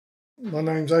My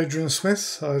name's Adrian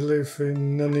Smith. I live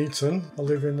in Nuneaton. I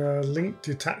live in a linked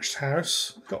detached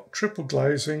house. Got triple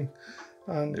glazing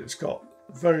and it's got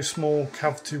very small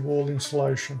cavity wall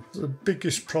insulation. The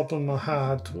biggest problem I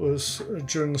had was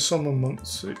during the summer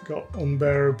months. It got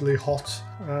unbearably hot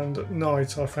and at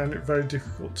night I found it very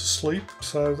difficult to sleep.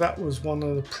 So that was one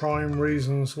of the prime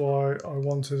reasons why I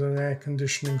wanted an air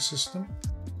conditioning system.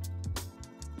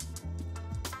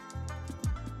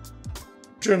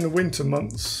 During the winter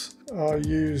months, I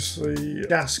use the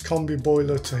gas combi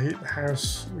boiler to heat the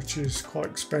house, which is quite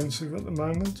expensive at the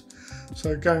moment.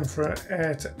 So going for an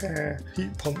air-to-air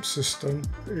heat pump system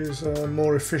is a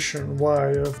more efficient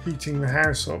way of heating the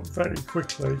house up very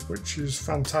quickly, which is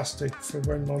fantastic for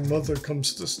when my mother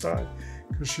comes to stay,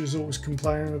 because she's always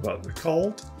complaining about the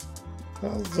cold.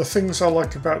 The things I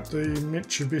like about the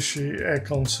Mitsubishi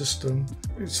aircon system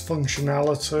is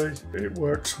functionality. It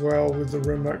works well with the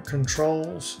remote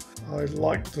controls. I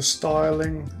like the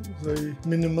styling, the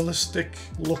minimalistic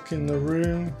look in the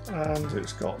room, and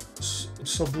it's got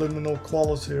subliminal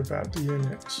quality about the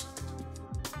units.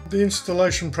 The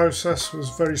installation process was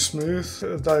very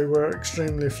smooth. They were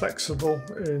extremely flexible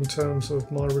in terms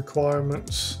of my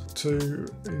requirements to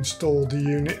install the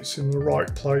units in the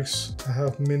right place, to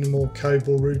have minimal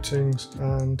cable routings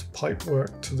and pipe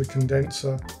work to the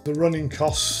condenser. The running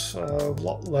costs are a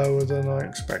lot lower than I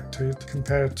expected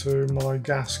compared to my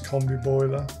gas combi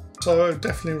boiler. So I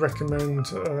definitely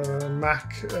recommend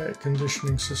MAC air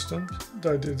conditioning systems.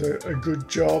 They did a good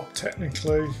job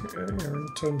technically in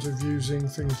terms of using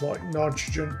things like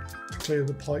nitrogen to clear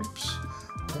the pipes.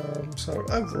 So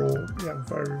overall, yeah,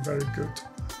 very, very good.